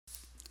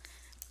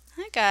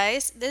Hi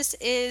guys, this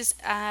is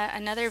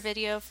another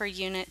video for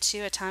Unit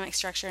 2, Atomic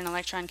Structure and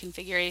Electron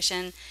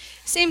Configuration.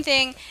 Same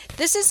thing.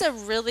 This is a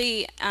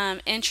really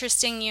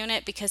interesting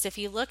unit because if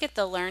you look at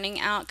the learning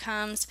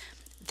outcomes,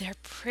 they're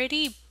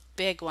pretty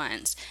big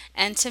ones.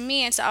 And to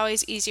me, it's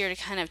always easier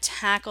to kind of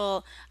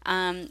tackle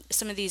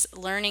some of these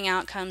learning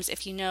outcomes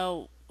if you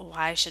know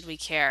why should we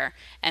care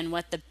and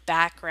what the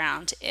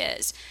background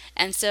is.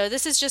 And so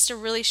this is just a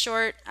really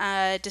short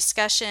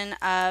discussion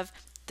of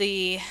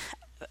the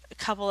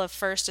couple of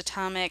first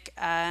atomic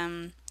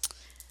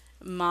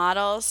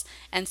models.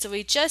 And so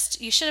you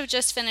should have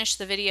just finished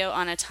the video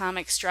on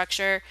atomic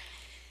structure.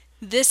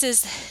 This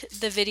is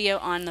the video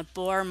on the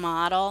Bohr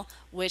model,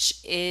 which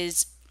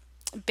is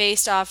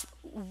based off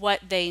what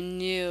they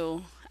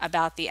knew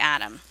about the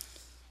atom.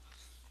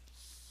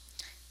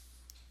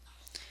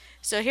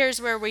 So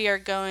here's where we are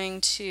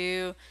going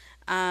to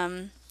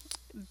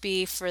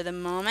be for the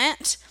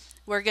moment.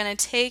 We're going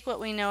to take what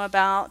we know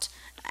about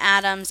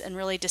atoms and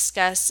really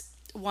discuss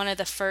one of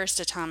the first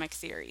atomic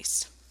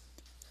theories.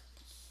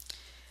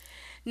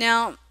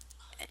 Now,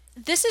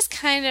 this is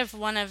kind of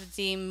one of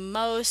the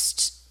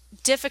most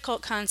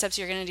difficult concepts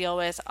you're going to deal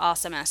with all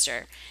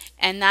semester.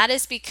 And that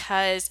is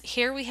because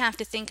here we have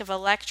to think of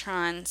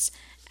electrons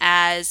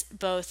as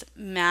both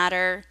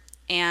matter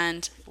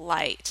and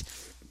light.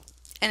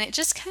 And it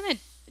just kind of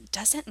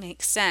doesn't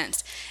make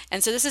sense.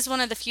 And so this is one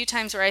of the few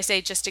times where I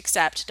say just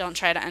accept, don't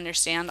try to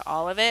understand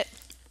all of it.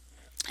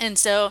 And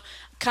so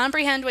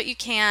comprehend what you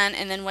can,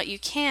 and then what you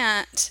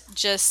can't,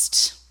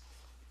 just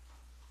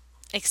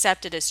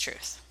accept it as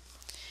truth.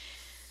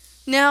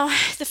 Now,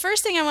 the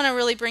first thing I want to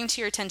really bring to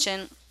your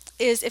attention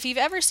is if you've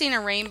ever seen a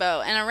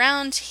rainbow, and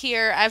around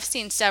here I've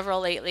seen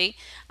several lately,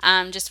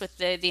 just with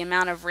the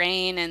amount of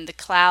rain and the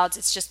clouds,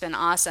 it's just been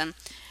awesome.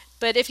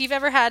 But if you've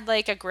ever had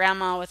like a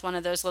grandma with one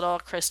of those little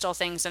crystal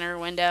things in her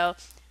window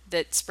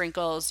that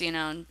sprinkles,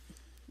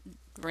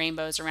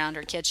 rainbows around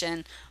her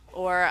kitchen,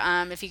 or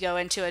if you go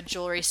into a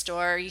jewelry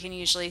store, you can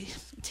usually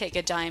take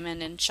a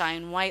diamond and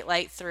shine white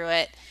light through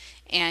it,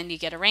 and you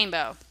get a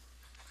rainbow.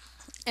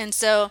 And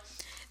so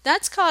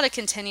that's called a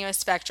continuous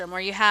spectrum,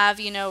 where you have,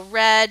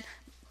 red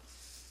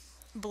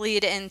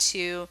bleed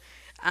into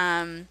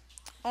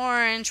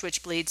orange,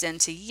 which bleeds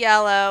into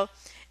yellow.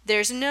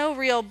 There's no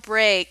real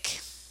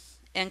break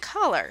in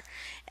color.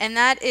 And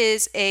that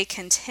is a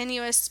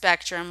continuous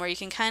spectrum where you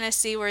can kind of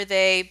see where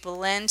they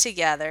blend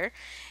together.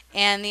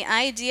 And the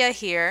idea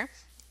here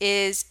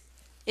is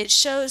it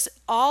shows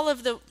all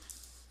of the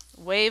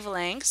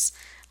wavelengths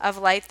of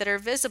light that are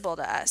visible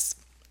to us.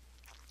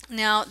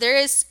 Now, there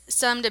is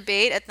some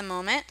debate at the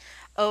moment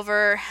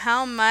over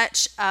how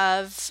many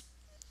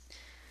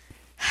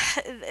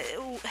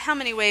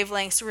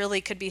wavelengths really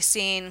could be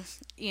seen,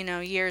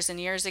 years and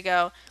years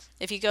ago.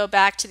 If you go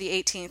back to the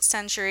 18th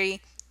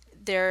century,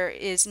 there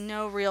is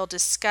no real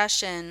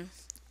discussion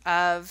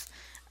of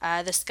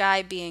the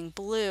sky being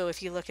blue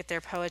if you look at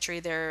their poetry,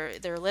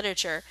 their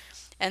literature.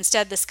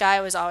 Instead, the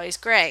sky was always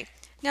gray.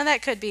 Now,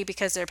 that could be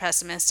because they're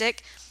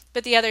pessimistic,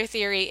 but the other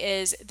theory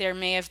is there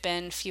may have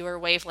been fewer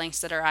wavelengths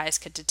that our eyes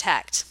could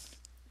detect.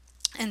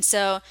 And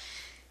so,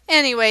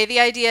 anyway, the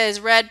idea is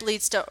red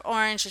bleeds to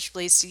orange, which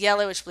bleeds to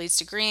yellow, which bleeds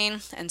to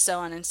green, and so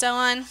on and so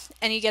on.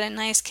 And you get a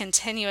nice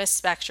continuous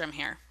spectrum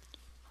here.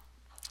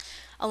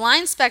 A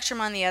line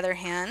spectrum, on the other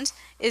hand,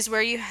 is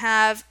where you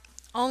have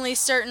only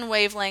certain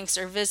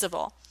wavelengths are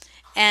visible.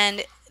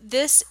 And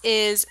this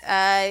is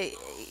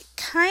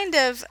kind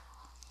of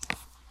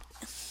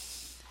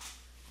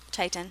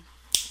Titan.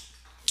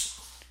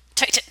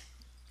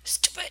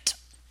 Stupid.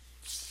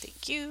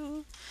 Thank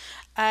you.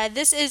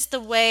 This is the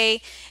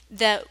way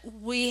that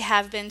we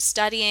have been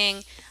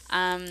studying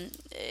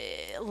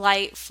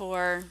light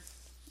for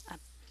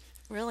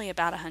really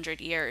about 100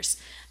 years.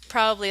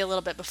 Probably a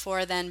little bit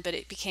before then, but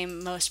it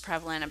became most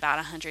prevalent about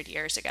 100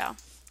 years ago.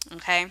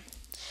 Okay?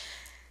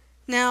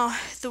 Now,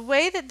 the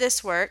way that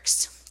this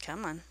works,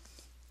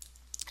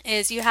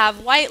 is you have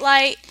white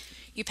light,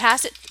 you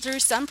pass it through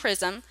some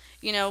prism.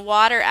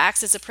 Water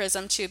acts as a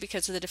prism too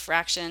because of the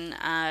diffraction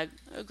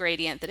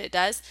gradient that it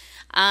does.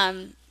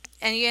 And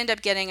you end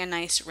up getting a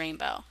nice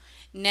rainbow.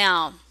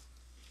 Now,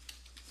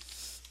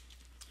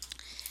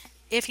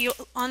 if you,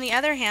 on the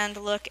other hand,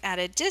 look at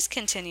a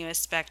discontinuous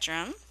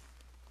spectrum,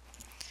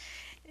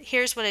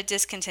 here's what a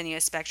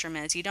discontinuous spectrum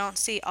is. You don't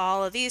see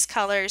all of these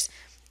colors.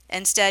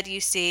 Instead,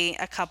 you see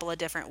a couple of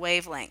different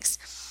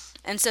wavelengths.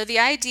 And so the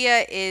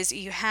idea is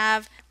you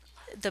have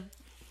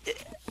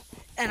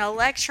an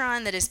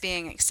electron that is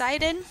being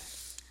excited,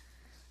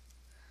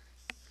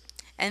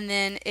 and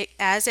then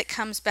as it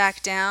comes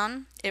back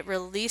down, it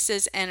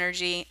releases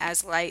energy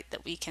as light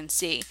that we can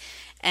see.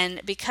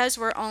 And because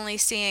we're only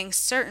seeing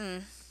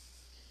certain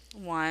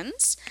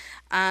ones,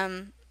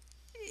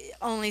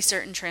 only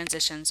certain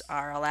transitions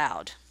are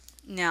allowed.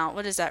 Now,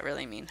 what does that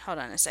really mean? Hold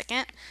on a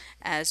second.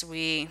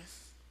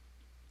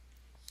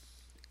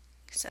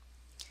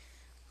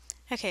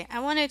 Okay, I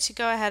wanted to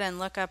go ahead and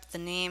look up the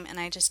name, and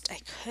I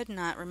could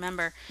not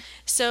remember.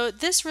 So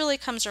this really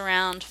comes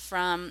around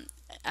from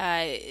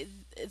the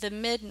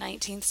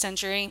mid-19th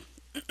century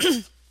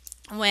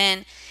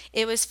when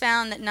it was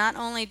found that not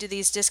only do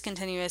these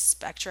discontinuous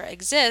spectra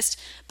exist,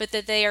 but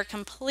that they are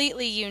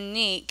completely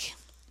unique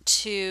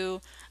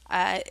to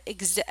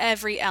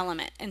every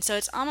element. And so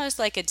it's almost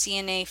like a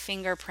DNA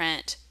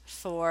fingerprint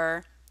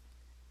for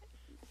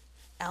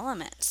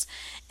elements.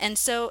 And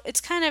so it's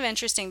kind of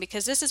interesting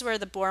because this is where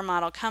the Bohr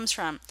model comes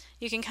from.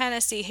 You can kind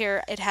of see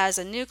here it has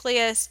a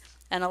nucleus,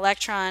 an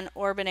electron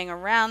orbiting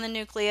around the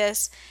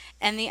nucleus,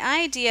 and the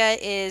idea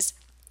is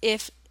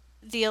if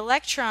the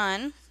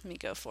electron, let me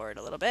go forward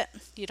a little bit,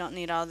 you don't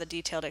need all the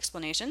detailed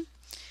explanation,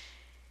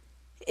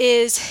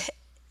 is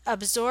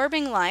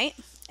absorbing light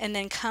and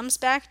then comes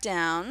back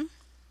down,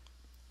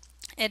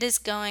 it is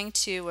going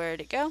to, where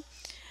did it go?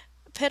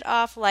 Put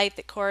off light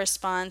that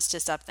corresponds to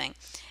something.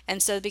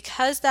 And so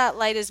because that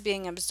light is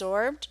being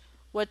absorbed,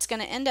 what's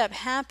going to end up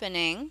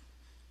happening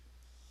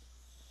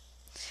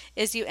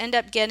is you end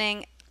up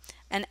getting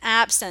an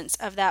absence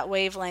of that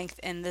wavelength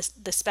in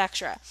the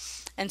spectra.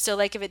 And so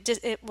like if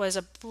it was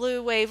a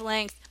blue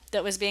wavelength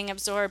that was being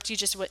absorbed, you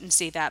just wouldn't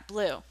see that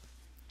blue.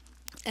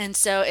 And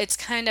so it's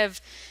kind of,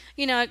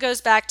 it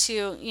goes back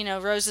to,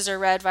 roses are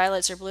red,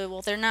 violets are blue.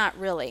 Well, they're not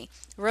really.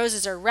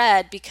 Roses are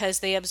red because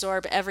they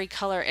absorb every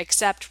color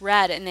except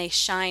red and they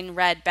shine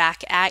red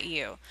back at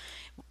you.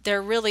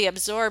 They're really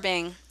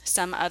absorbing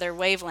some other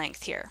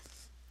wavelength here.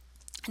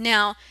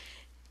 Now,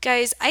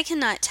 guys, I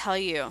cannot tell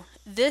you,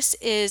 this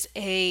is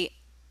a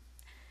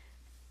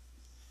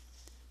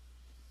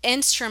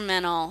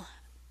instrumental,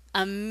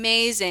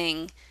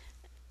 amazing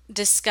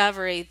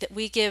discovery that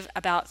we give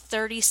about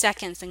 30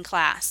 seconds in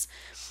class.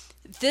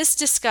 This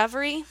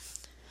discovery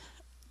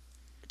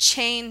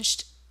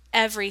changed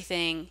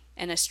everything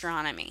in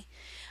astronomy.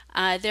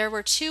 There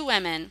were two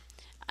women,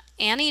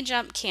 Annie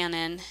Jump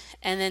Cannon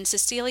and then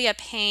Cecilia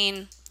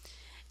Payne,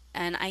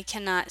 and I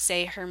cannot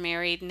say her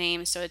married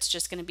name, so it's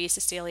just going to be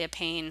Cecilia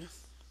Payne,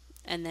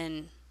 and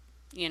then,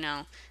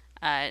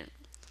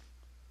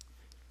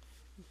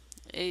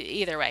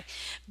 either way.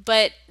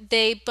 But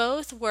they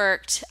both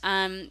worked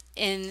in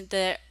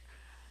the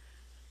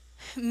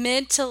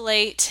mid to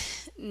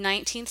late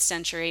 19th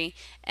century,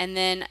 and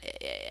then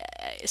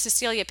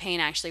Cecilia Payne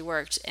actually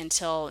worked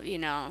until,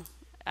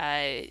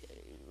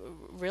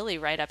 really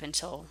right up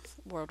until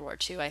World War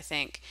II, I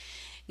think.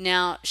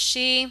 Now,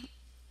 she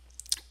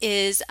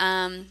is,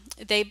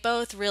 they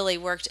both really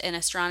worked in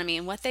astronomy,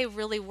 and what they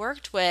really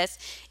worked with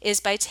is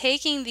by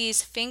taking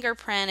these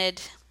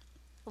fingerprinted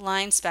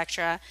line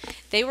spectra,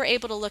 they were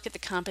able to look at the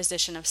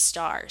composition of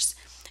stars.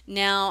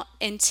 Now,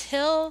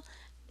 until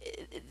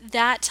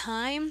that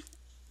time,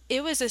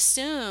 it was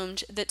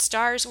assumed that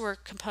stars were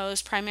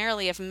composed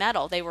primarily of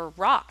metal. They were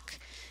rock.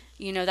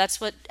 That's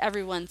what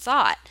everyone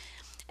thought.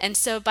 And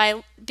so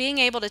by being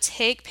able to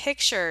take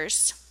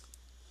pictures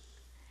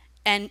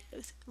and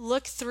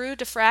look through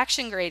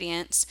diffraction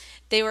gradients,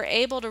 they were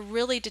able to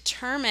really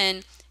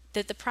determine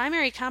that the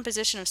primary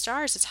composition of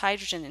stars is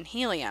hydrogen and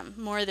helium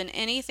more than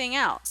anything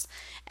else.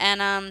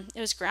 And it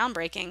was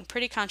groundbreaking,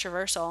 pretty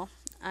controversial.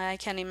 I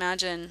can't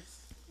imagine,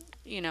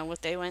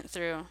 what they went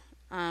through.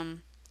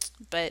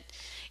 But,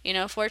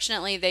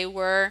 fortunately they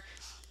were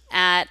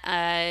at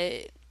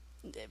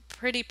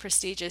pretty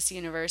prestigious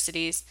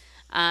universities.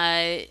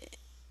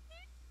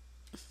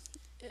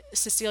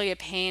 Cecilia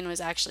Payne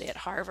was actually at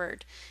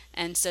Harvard,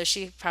 and so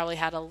she probably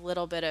had a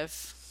little bit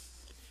of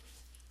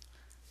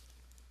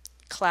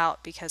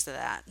clout because of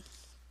that.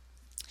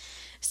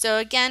 So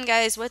again,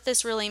 guys, what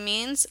this really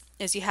means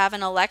is you have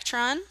an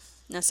electron.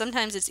 Now,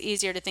 sometimes it's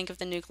easier to think of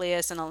the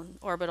nucleus and an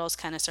orbital as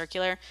kind of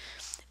circular.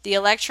 The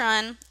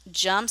electron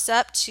jumps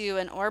up to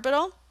an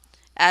orbital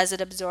as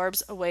it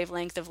absorbs a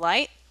wavelength of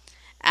light.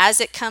 As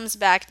it comes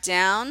back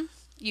down,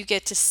 you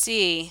get to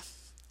see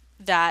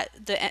that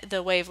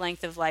the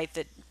wavelength of light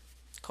that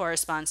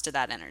corresponds to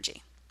that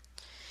energy.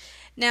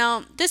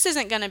 Now, this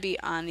isn't going to be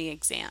on the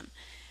exam,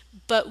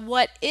 but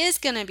what is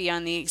going to be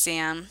on the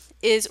exam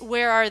is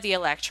where are the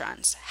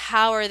electrons?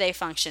 How are they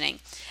functioning?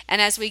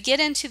 And as we get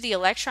into the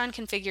electron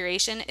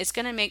configuration, it's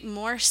going to make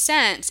more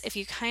sense if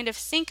you kind of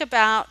think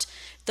about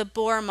the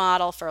Bohr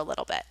model for a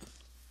little bit.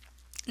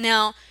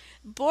 Now,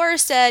 Bohr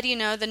said,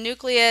 the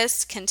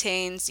nucleus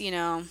contains,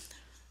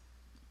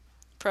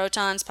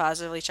 protons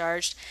positively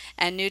charged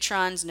and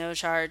neutrons no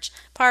charge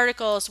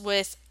particles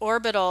with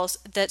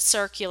orbitals that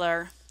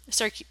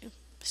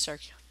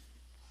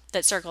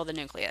that circle the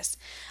nucleus.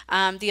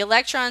 The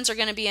electrons are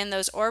going to be in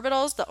those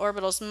orbitals. The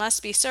orbitals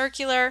must be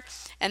circular,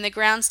 and the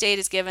ground state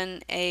is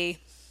given a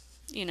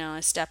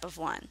step of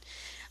 1.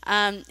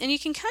 And you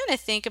can kind of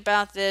think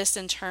about this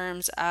in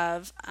terms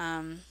of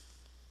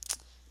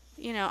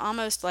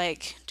almost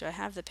like, do I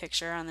have the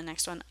picture on the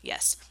next one?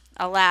 Yes,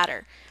 a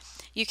ladder.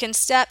 You can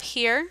step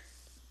here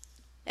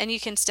and you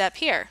can step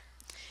here.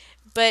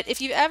 But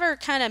if you've ever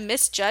kind of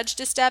misjudged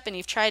a step and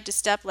you've tried to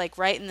step like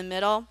right in the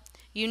middle,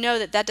 you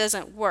know that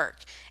doesn't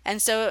work.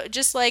 And so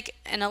just like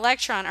an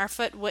electron, our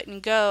foot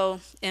wouldn't go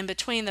in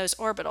between those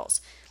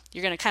orbitals.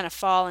 You're going to kind of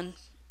fall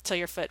until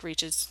your foot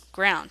reaches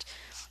ground.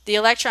 The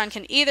electron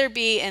can either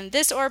be in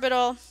this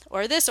orbital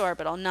or this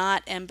orbital,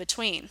 not in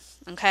between.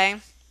 Okay?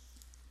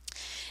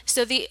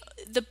 So the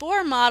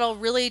Bohr model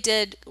really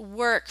did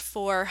work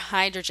for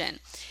hydrogen.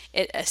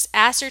 It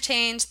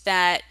ascertained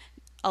that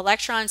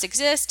electrons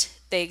exist,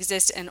 they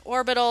exist in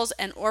orbitals,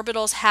 and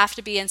orbitals have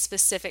to be in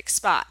specific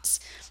spots.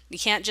 You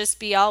can't just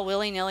be all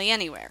willy-nilly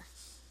anywhere.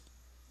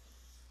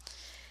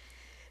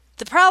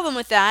 The problem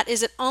with that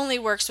is it only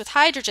works with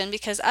hydrogen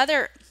because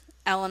other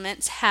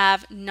elements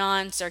have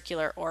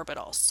non-circular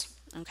orbitals,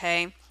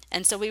 okay?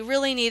 And so we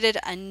really needed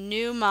a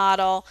new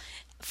model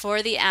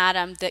for the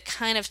atom that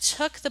kind of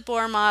took the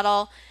Bohr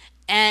model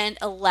and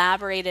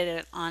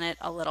elaborated on it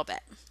a little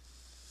bit.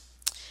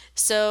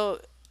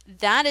 So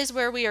that is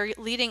where we are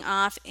leading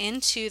off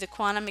into the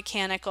quantum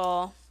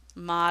mechanical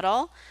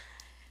model.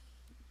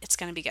 It's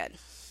going to be good.